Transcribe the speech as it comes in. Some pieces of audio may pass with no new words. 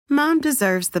Mom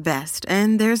deserves the best,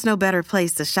 and there's no better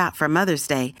place to shop for Mother's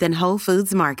Day than Whole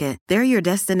Foods Market. They're your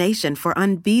destination for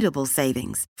unbeatable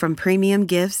savings, from premium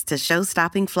gifts to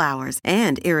show-stopping flowers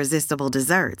and irresistible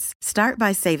desserts. Start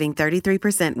by saving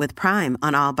 33% with Prime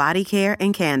on all body care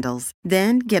and candles.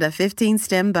 Then get a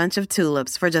 15-stem bunch of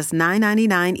tulips for just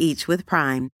 $9.99 each with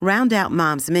Prime. Round out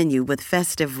Mom's menu with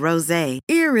festive rosé,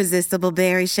 irresistible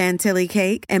berry chantilly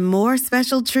cake, and more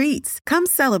special treats. Come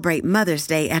celebrate Mother's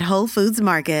Day at Whole Foods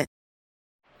Market.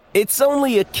 It's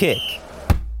only a kick,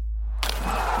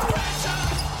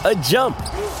 a jump,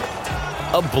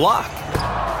 a block.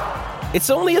 It's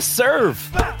only a serve.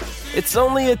 It's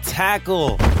only a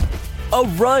tackle, a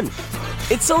run.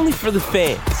 It's only for the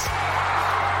fans.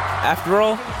 After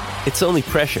all, it's only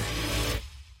pressure.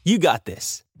 You got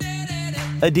this.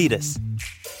 Adidas.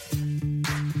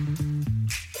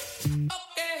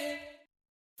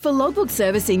 For logbook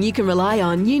servicing you can rely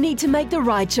on, you need to make the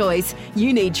right choice.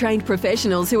 You need trained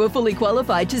professionals who are fully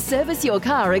qualified to service your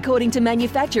car according to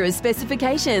manufacturer's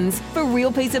specifications. For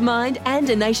real peace of mind and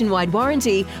a nationwide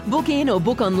warranty, book in or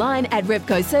book online at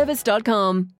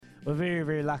repcoservice.com. We're very,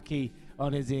 very lucky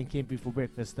on Izzy and Kempi for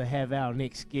breakfast to have our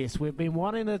next guest. We've been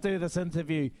wanting to do this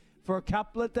interview for a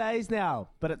couple of days now,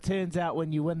 but it turns out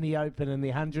when you win the Open in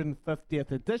the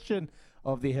 150th edition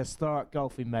of the historic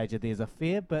golfing major, there's a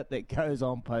fair bit that goes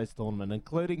on post-tournament,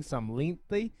 including some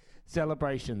lengthy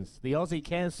celebrations. The Aussie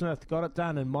Cam Smith got it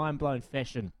done in mind-blowing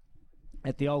fashion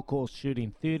at the Old Course,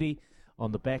 shooting 30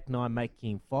 on the back nine,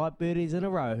 making 5 birdies in a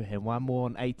row and one more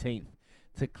on 18th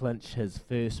to clinch his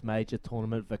first major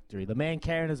tournament victory. The man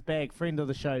carrying his bag, friend of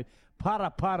the show,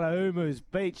 Paraparaumu's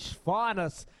Beach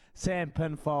finest, Sam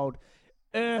Pinfold.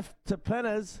 Earth to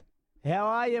Pinners, how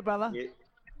are you, brother?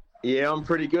 Yeah, I'm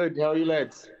pretty good. How are you,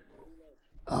 lads?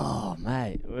 Oh,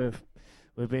 mate,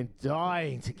 we've been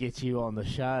dying to get you on the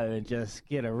show and just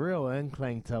get a real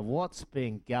inkling to what's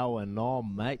been going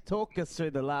on, mate. Talk us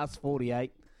through the last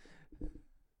 48.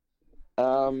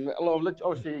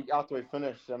 Obviously, after we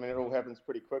finish, I mean, it all happens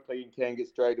pretty quickly. You can get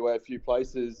straight away a few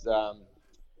places. I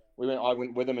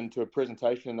went with them into a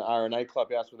presentation in the RNA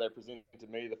clubhouse where they presented to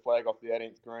me the flag off the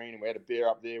 18th green, and we had a beer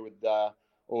up there with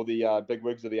all the big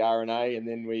wigs of the RNA, and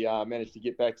then we managed to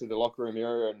get back to the locker room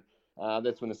area, and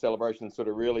that's when the celebration sort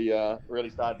of really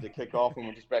started to kick off, and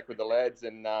we're just back with the lads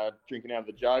and drinking out of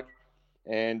the jug.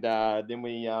 And then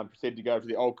we proceeded to go to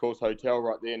the Old Course Hotel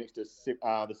right there next to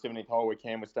the 17th hole where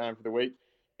Cam was staying for the week,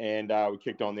 and we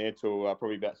kicked on there till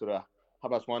probably about sort of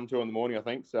 1:30, 2 in the morning, I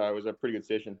think. So it was a pretty good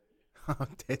session.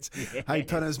 Hey,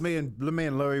 Pinners, me and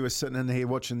Louis were sitting in here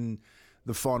watching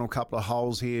the final couple of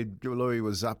holes here. Louis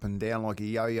was up and down like a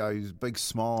yo-yo, his big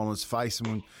smile on his face,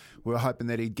 and we were hoping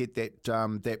that he'd get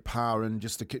that par in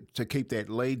just to keep that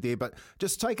lead there. But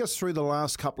just take us through the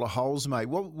last couple of holes, mate.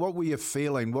 What were you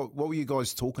feeling? What were you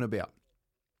guys talking about?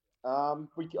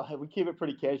 We keep it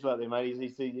pretty casual out there, mate.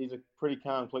 He's a pretty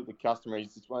calm, collected customer.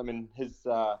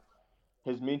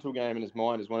 His mental game and his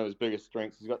mind is one of his biggest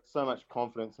strengths. He's got so much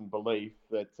confidence and belief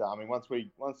that once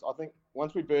we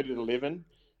birdied 11.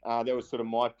 That was sort of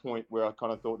my point where I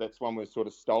kind of thought that's one was sort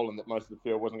of stolen, that most of the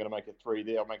field wasn't going to make a 3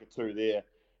 there, I'll make a 2 there.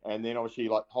 And then obviously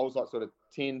like holes like sort of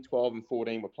 10, 12 and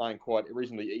 14 were playing quite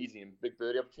reasonably easy and big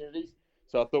birdie opportunities.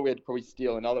 So I thought we had to probably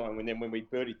steal another one. And then when we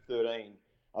birdied 13,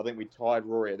 I think we tied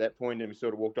Rory at that point, and we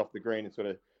sort of walked off the green and sort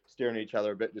of staring at each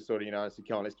other a bit, just sort of, said,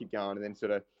 come on, let's keep going. And then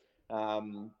sort of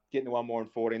getting the one more in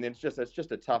 14. And then it's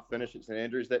just a tough finish at St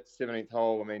Andrews. That 17th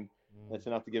hole, that's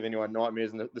enough to give anyone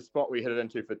nightmares. And the spot we hit it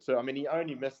into for 2, he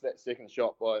only missed that second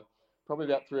shot by probably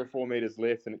about 3 or 4 metres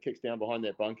left, and it kicks down behind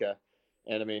that bunker.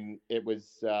 And it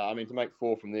was, to make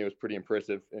 4 from there was pretty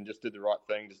impressive, and just did the right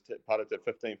thing, just putted to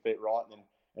 15 feet right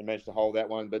and managed to hold that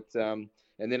one. But, and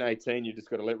then 18, you just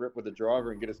got to let rip with the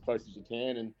driver and get as close as you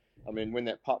can. And, when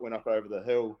that putt went up over the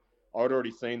hill, I'd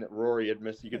already seen that Rory had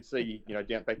missed. You could see,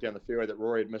 back down the fairway that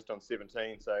Rory had missed on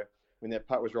 17. So when that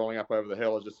putt was rolling up over the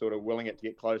hill, I was just sort of willing it to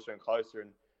get closer and closer. And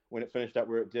when it finished up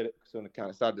where it did, it sort of kind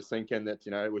of started to sink in that,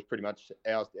 it was pretty much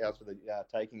ours for the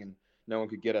taking, and no one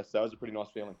could get us. So it was a pretty nice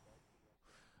feeling.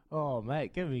 Oh,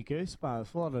 mate, give me goosebumps.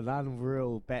 What an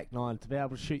unreal back nine to be able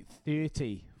to shoot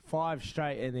 30, 5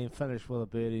 straight, and then finish with a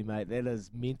birdie, mate. That is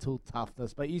mental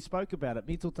toughness. But you spoke about it,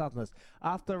 mental toughness.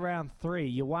 After round 3,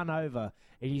 you won over,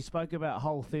 and you spoke about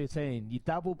hole 13. You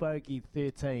double bogeyed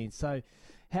 13. So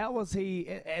how was he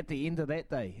at the end of that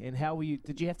day? And how were you?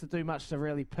 Did you have to do much to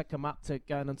really pick him up to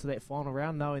going into that final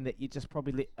round, knowing that you just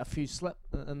probably let a few slip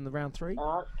in the round 3?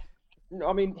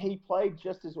 He played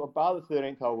just as well, bar the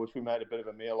 13th hole, which we made a bit of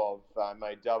a meal of,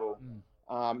 made double.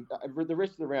 The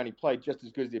rest of the round, he played just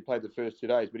as good as he played the first 2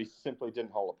 days, but he simply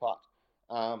didn't hold a putt.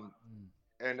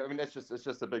 And I mean, it's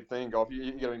just a big thing, golf.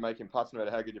 You got to be making putts no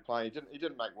matter how good you're playing. He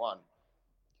didn't make one.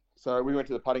 So we went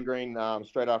to the putting green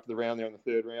straight after the round there on the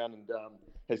third round, and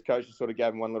his coach just sort of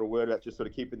gave him one little word about just sort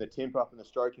of keeping the tempo up in the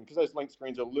stroking, because those link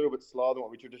screens are a little bit slower than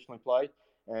what we traditionally play,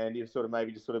 and he was sort of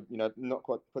maybe just sort of, not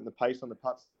quite putting the pace on the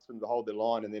putts for them to hold their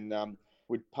line. And then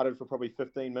we putted for probably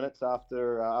 15 minutes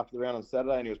after the round on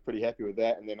Saturday, and he was pretty happy with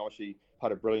that. And then obviously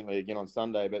putted brilliantly again on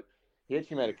Sunday. But he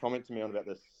actually made a comment to me on about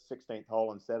the 16th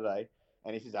hole on Saturday,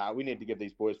 and he says, we need to give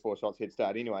these boys 4 shots head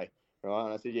start anyway. Right?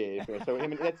 And I said, yeah. So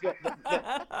him,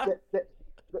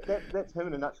 that's him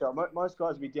in a nutshell. Most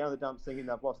guys would be down the dumps thinking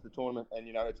they've lost the tournament and,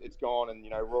 it's gone, and,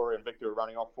 Rory and Victor are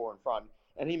running off 4 in front.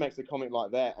 And he makes a comment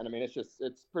like that. And, I mean,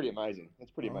 it's pretty amazing. It's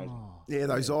pretty amazing. Yeah,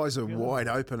 those eyes are wide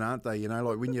open, aren't they?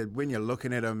 Like when you're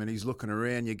looking at him and he's looking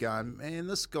around, you're going, man,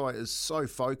 this guy is so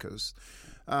focused.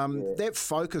 That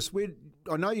focus,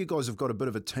 I know you guys have got a bit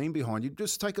of a team behind you.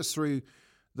 Just take us through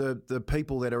the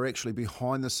people that are actually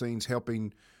behind the scenes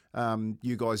helping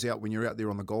you guys out when you're out there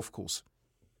on the golf course.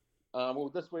 Well,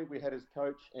 this week we had his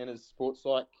coach and his sports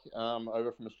psych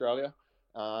over from Australia.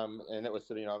 And that was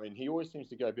sort of, he always seems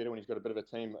to go better when he's got a bit of a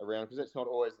team around, because that's not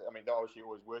always, they're obviously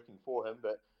always working for him,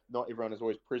 but not everyone is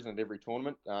always present at every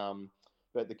tournament.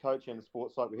 But the coach and the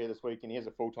sports psych were here this week, and he has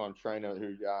a full-time trainer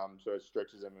who sort of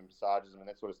stretches him and massages him and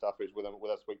that sort of stuff, who's with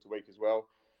us week to week as well.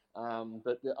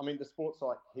 But the sports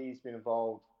psych, he's been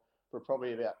involved for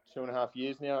probably about 2.5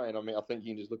 years now, and I think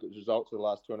you can just look at the results of the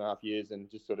last 2.5 years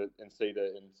and just sort of see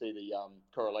the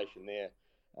correlation there.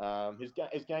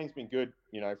 His game's been good,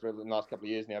 for the last couple of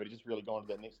years now, but he's just really gone to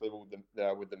that next level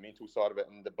with the mental side of it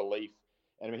and the belief.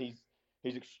 And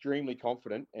he's extremely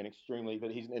confident and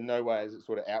but he's in no way is it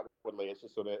sort of outwardly. It's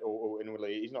just sort of or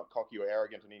inwardly. He's not cocky or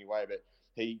arrogant in any way, but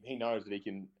he knows that he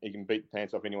can beat the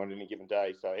pants off anyone on any given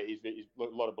day. So he's a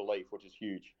lot of belief, which is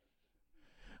huge.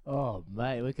 Oh,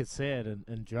 mate, we could see it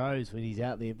in droves when he's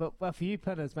out there. But for you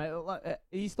punters, mate, are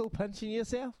you still pinching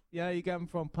yourself? You're going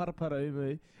from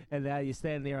Paraparaumu, and now you're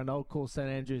standing there on Old Course St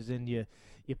Andrews, and you're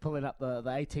pulling up the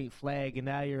 18th flag, and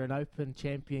now you're an Open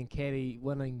champion caddy,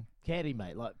 winning caddy,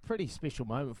 mate. Pretty special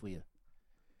moment for you.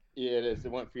 Yeah, it is. I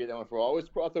won't forget that one for a while.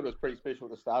 I thought it was pretty special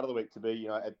at the start of the week to be,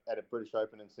 at a British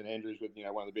Open in St Andrews with,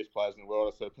 one of the best players in the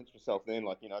world. I sort of pinched myself then,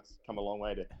 it's come a long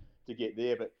way to get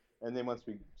there. And then once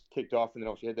we kicked off, and then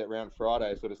obviously had that round Friday,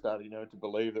 I sort of started, to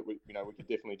believe that we could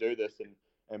definitely do this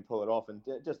and pull it off. And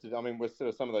with sort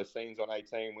of some of those scenes on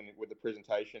 18 with the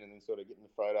presentation, and then sort of getting the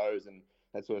photos and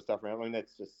that sort of stuff around.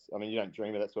 That's just, you don't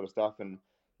dream of that sort of stuff. And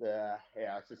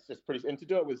it's just pretty. And to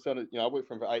do it with sort of, I worked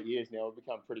for him for 8 years now. We've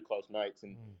become pretty close mates,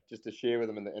 and just to share with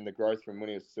him in the growth from when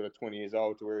he was sort of 20 years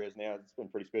old to where he is now, it's been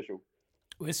pretty special.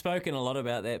 We've spoken a lot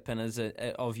about that, Pinners,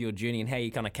 of your journey and how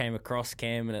you kind of came across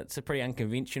Cam, and it's a pretty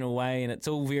unconventional way, and it's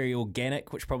all very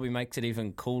organic, which probably makes it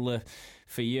even cooler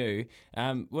for you.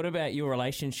 What about your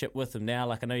relationship with him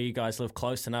now? I know you guys live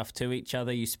close enough to each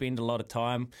other, you spend a lot of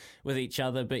time with each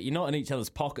other, but you're not in each other's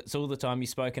pockets all the time.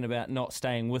 You've spoken about not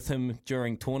staying with him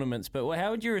during tournaments, but how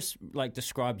would you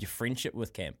describe your friendship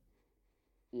with Cam?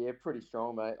 Yeah, pretty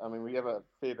strong, mate. We have a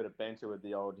fair bit of banter with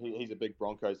the old. He's a big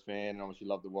Broncos fan, and obviously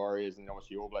love the Warriors, and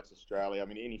obviously All Blacks Australia.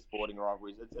 Any sporting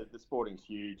rivalries, the sporting's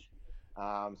huge.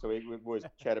 So we always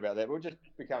chat about that. We've just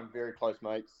become very close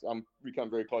mates. Become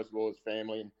very close with all his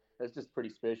family, and it's just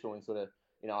pretty special. And sort of,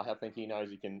 I think he knows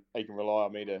he can rely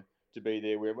on me to be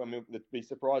there. Be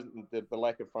surprised at the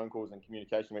lack of phone calls and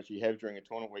communication we actually have during a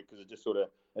tournament week, because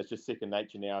it's just second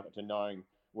nature now to knowing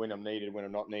when I'm needed, when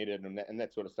I'm not needed, and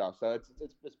that sort of stuff. So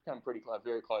it's become pretty close,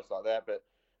 very close like that. But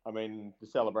the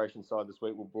celebration side this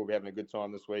week, we'll be having a good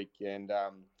time this week, and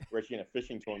we're actually in a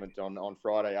fishing tournament on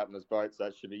Friday out in his boat. So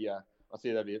it should be. I see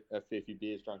there'll be a fair few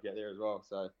beers drunk out there as well.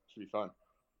 So it should be fun.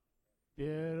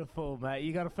 Beautiful, mate.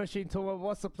 You got a fishing tournament.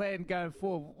 What's the plan going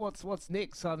forward? What's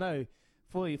next? I know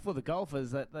for the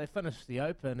golfers that they finish the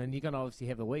Open, and you're going to obviously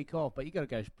have a week off, but you got to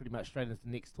go pretty much straight into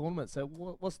the next tournament. So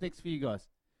what's next for you guys?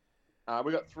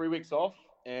 We got 3 weeks off,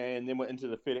 and then we're into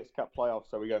the FedEx Cup playoffs.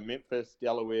 So we go Memphis,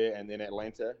 Delaware, and then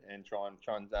Atlanta, and try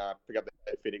and pick up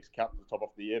that FedEx Cup at the top of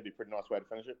the year. It'd be a pretty nice way to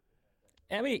finish it.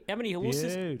 How many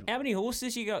horses? Dude. How many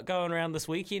horses you got going around this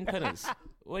weekend, Pinners?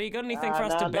 Well, you got anything for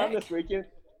us to back?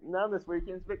 None this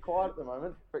weekend. It's a bit quiet at the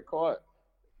moment.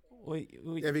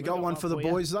 Have you got one for the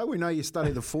boys, though? We know you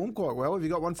study the form quite well. Have you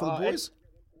got one for the boys?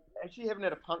 Actually, haven't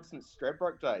had a punt since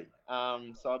Stradbroke Day.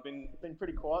 So I've been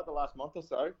pretty quiet the last month or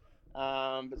so.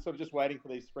 But sort of just waiting for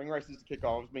these spring races to kick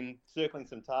off. I've been circling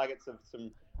some targets of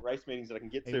some race meetings that I can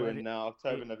get to in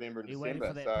October, November, and December. Waiting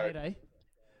for that payday?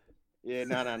 Yeah,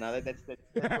 no. That's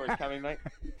where it's coming, mate.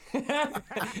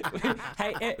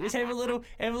 Hey, just have a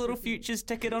little futures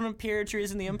ticket on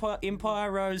Imperatriz in the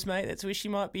Empire Rose, mate. That's where she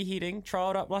might be heading.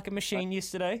 Trialled up like a machine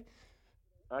yesterday.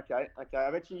 Okay. I've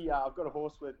got a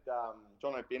horse with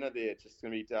John O'Benner there. It's just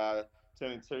going to be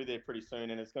turning 2 there pretty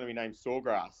soon, and it's going to be named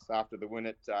Sawgrass after the win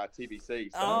at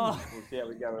TBC. So we'll see how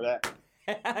we go with that.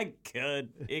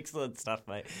 Good. Excellent stuff,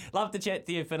 mate. Love to chat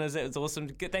to you, Finners. It was awesome.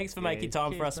 Thanks for making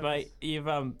time for us, mate. You've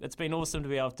it's been awesome to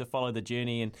be able to follow the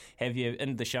journey and have you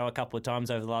in the show a couple of times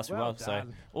over the last few months. So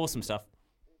awesome stuff.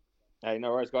 Hey,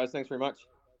 no worries, guys. Thanks very much.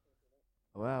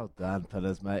 Well done,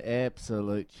 Pinners, mate.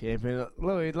 Absolute champion.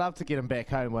 Louis, we'd love to get him back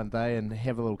home one day and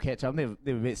have a little catch up. Never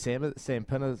met Sam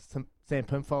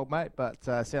Pinfold, mate, but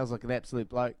sounds like an absolute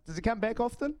bloke. Does he come back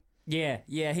often? Yeah,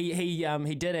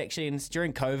 he did actually, and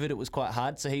during COVID it was quite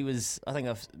hard. So he was, I think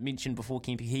I've mentioned before,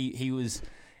 Kempy, he was,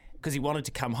 because he wanted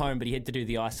to come home, but he had to do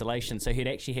the isolation, so he'd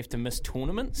actually have to miss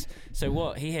tournaments.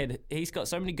 So he's got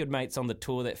so many good mates on the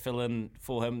tour that fill in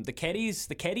for him. The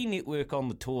caddy network on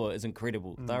the tour is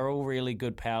incredible. They're all really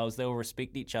good pals. They all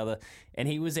respect each other, and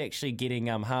he was actually getting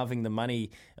halving the money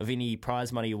of any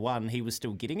prize money he won. He was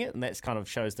still getting it, and that kind of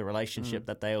shows the relationship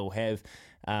that they all have.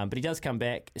 But he does come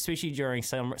back, especially during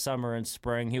summer and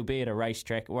spring. He'll be at a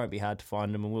racetrack. It won't be hard to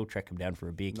find him, and we'll track him down for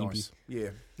a beer. Nice. Yeah,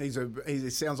 he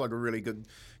sounds like a really good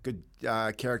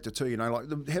character too. You know,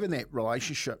 like having that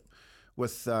relationship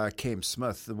with Cam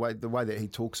Smith, the way that he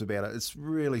talks about it, it's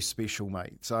really special,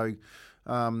 mate. So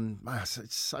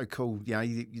it's so cool. You know,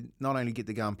 you not only get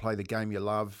to go and play the game you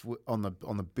love on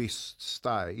the best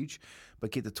stage, but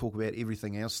get to talk about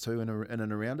everything else too in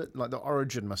and around it. Like the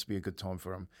Origin must be a good time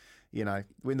for him. You know,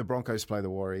 when the Broncos play the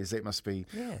Warriors, that must be.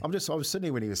 Yeah. I was sitting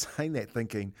here when he was saying that,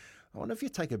 thinking, I wonder if you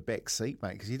take a back seat,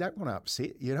 mate, because you don't want to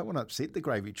upset the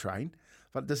gravy train.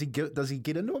 But does he get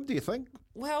into them? Do you think?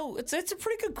 Well, it's a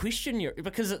pretty good question,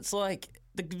 because it's like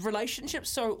the relationship's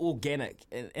so organic,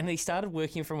 and he started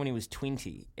working from when he was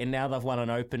 20, and now they've won an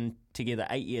Open together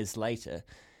 8 years later.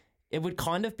 It would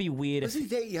kind of be weird. Is he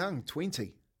that young?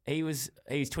 20. He's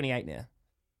 28 now,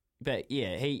 but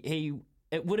yeah, he.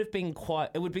 It would be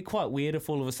quite weird if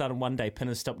all of a sudden one day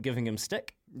Pinners stopped giving him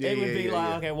stick. It would be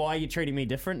like, okay, why are you treating me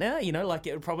different now? You know, like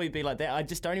it would probably be like that. I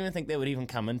just don't even think that would even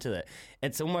come into it.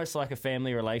 It's almost like a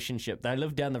family relationship. They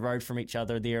live down the road from each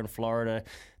other there in Florida.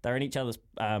 They're in each other's,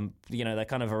 they're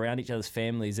kind of around each other's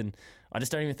families, and I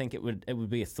just don't even think it would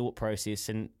be a thought process.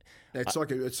 And it's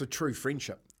it's a true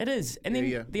friendship. It is. And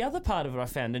then the other part of it I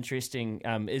found interesting,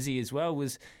 Izzy, as well,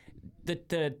 was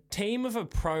the team of a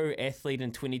pro athlete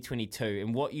in 2022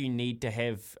 and what you need to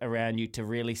have around you to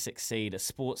really succeed: a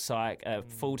sports psych, a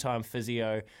full-time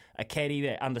physio, a caddy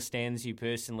that understands you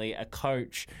personally, a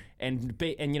coach, and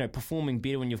performing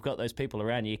better when you've got those people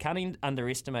around you. You can't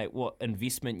underestimate what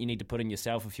investment you need to put in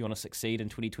yourself if you want to succeed in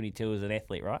 2022 as an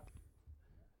athlete, right?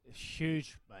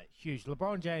 Huge, mate, huge.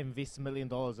 LeBron James invests $1 million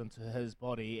into his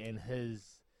body and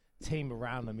his team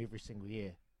around him every single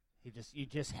year. You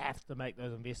just have to make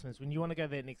those investments. When you want to go to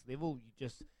that next level,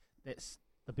 that's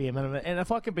the bare minimum. And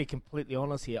if I can be completely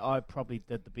honest here, I probably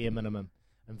did the bare minimum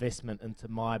investment into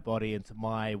my body, into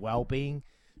my well-being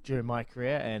during my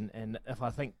career. And if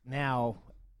I think now,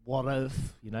 what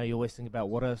if, you always think about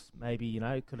what if, maybe,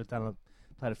 could have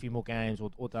played a few more games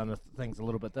or done things a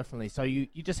little bit differently. So you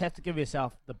just have to give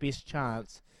yourself the best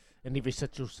chance in every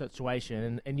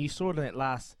situation. And you saw it in that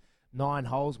last 9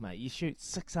 holes, mate. You shoot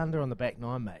 6 under on the back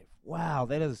 9, mate. Wow,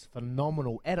 that is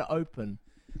phenomenal at an Open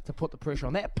to put the pressure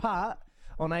on. That putt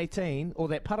on 18, or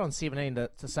that putt on 17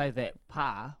 to save that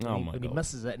par when he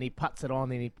misses it and he putts it on,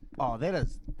 then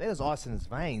that is ice in his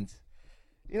veins.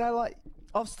 Like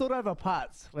I've stood over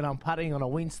putts when I'm putting on a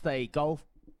Wednesday golf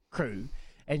crew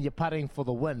and you're putting for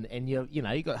the win and you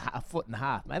got a foot and a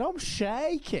half, mate. I'm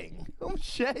shaking.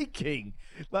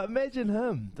 But imagine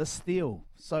him, the steel,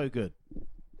 so good.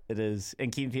 It is,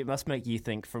 and Kempy, it must make you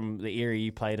think from the area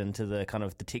you played into the kind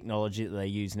of the technology that they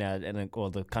use now,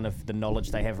 or the kind of the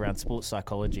knowledge they have around sports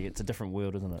psychology. It's a different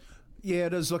world, isn't it? Yeah,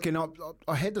 it is. Look, and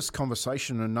I had this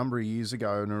conversation a number of years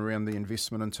ago and around the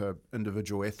investment into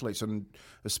individual athletes, and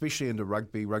especially into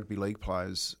rugby league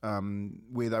players,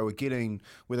 where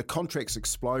the contracts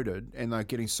exploded and they're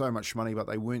getting so much money, but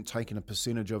they weren't taking a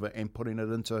percentage of it and putting it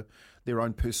into their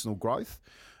own personal growth.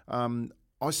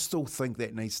 I still think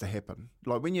that needs to happen.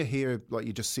 Like when you hear, like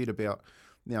you just said about,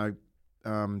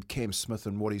 Cam Smith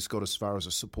and what he's got as far as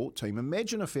a support team.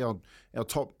 Imagine if our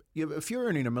top, if you're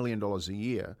earning $1 million a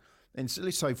year, and so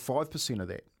let's say 5% of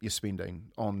that you're spending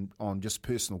on just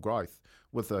personal growth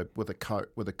with a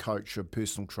coach, a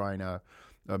personal trainer,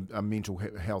 a mental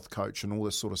health coach, and all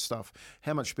this sort of stuff.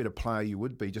 How much better player you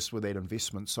would be just with that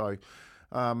investment. So.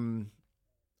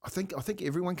 I think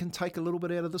everyone can take a little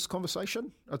bit out of this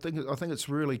conversation. I think it's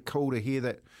really cool to hear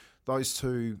that those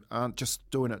two aren't just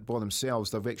doing it by themselves.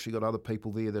 They've actually got other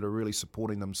people there that are really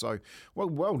supporting them. So,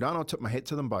 well done. I tip my hat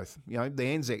to them both. You know, the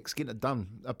Anzacs getting it done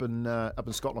up in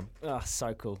Scotland. Oh,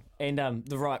 so cool. And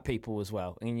the right people as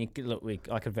well. And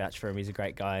I could vouch for him. He's a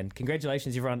great guy. And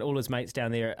congratulations, everyone, all his mates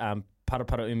down there at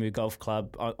Paraparaumu Golf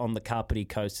Club on the Kapiti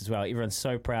coast as well. Everyone's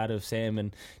so proud of Sam,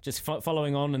 and just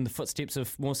following on in the footsteps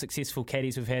of more successful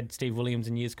caddies we've had, Steve Williams,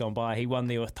 in years gone by. He won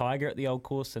there with Tiger at the old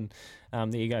course, and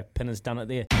there you go, Pinner's done it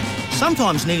there.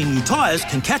 Sometimes needing new tyres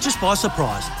can catch us by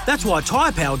surprise. That's why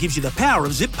Tyre Power gives you the power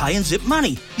of Zip Pay and Zip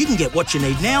Money. You can get what you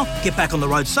need now, get back on the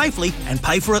road safely and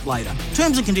pay for it later.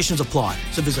 Terms and conditions apply.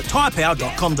 So visit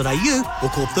tyrepower.com.au or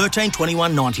call 13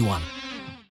 21 91.